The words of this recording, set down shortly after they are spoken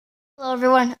Hello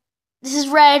everyone, this is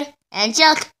Red and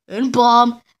Chuck and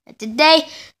Bomb, and today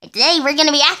we're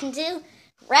gonna be acting to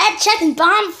Red, Chuck, and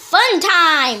Bomb Fun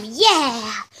Time.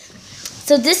 Yeah.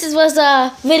 So this was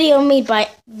a video made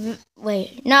by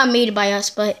not made by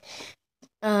us, but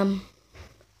yeah,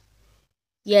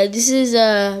 this is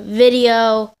a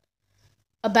video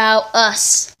about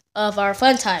us of our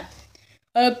fun time.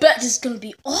 I bet this is gonna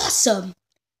be awesome.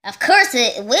 Of course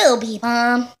it will be,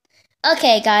 Mom.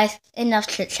 Okay, guys, enough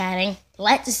chit-chatting.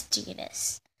 Let's do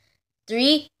this.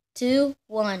 3, 2,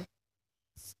 1.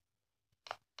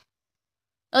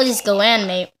 I'll just go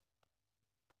animate.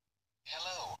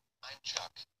 Hello, I'm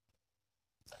Chuck.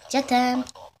 Chuck time.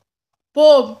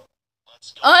 Boom.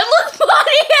 I look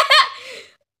funny.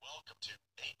 Welcome to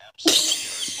the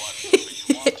episode.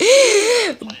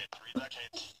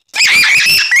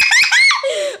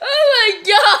 Oh my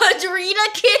God, Rita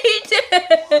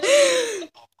Kid.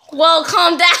 Well,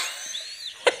 calm down.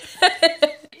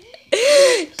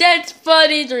 That's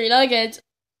funny, 3 nuggets.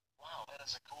 Wow, that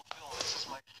is a cool film. This is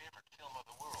my favorite film of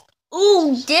the world.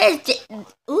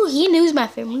 Ooh, he knows my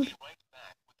favorite movie. We'll be right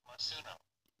back with Masuno.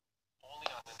 Only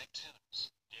on the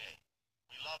Nicktoons. Yay.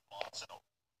 We love Monzo.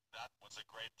 That was a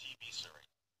great TV series.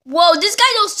 Whoa, this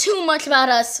guy knows too much about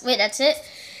us. Wait, that's it?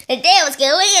 And then let's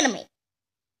get anime.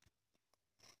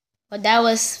 But that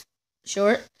was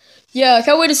short. Yeah, I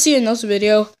can't wait to see you in this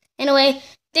video. Anyway,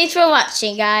 thanks for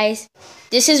watching, guys.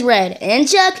 This is Red and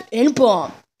Chuck and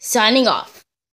Bomb signing off.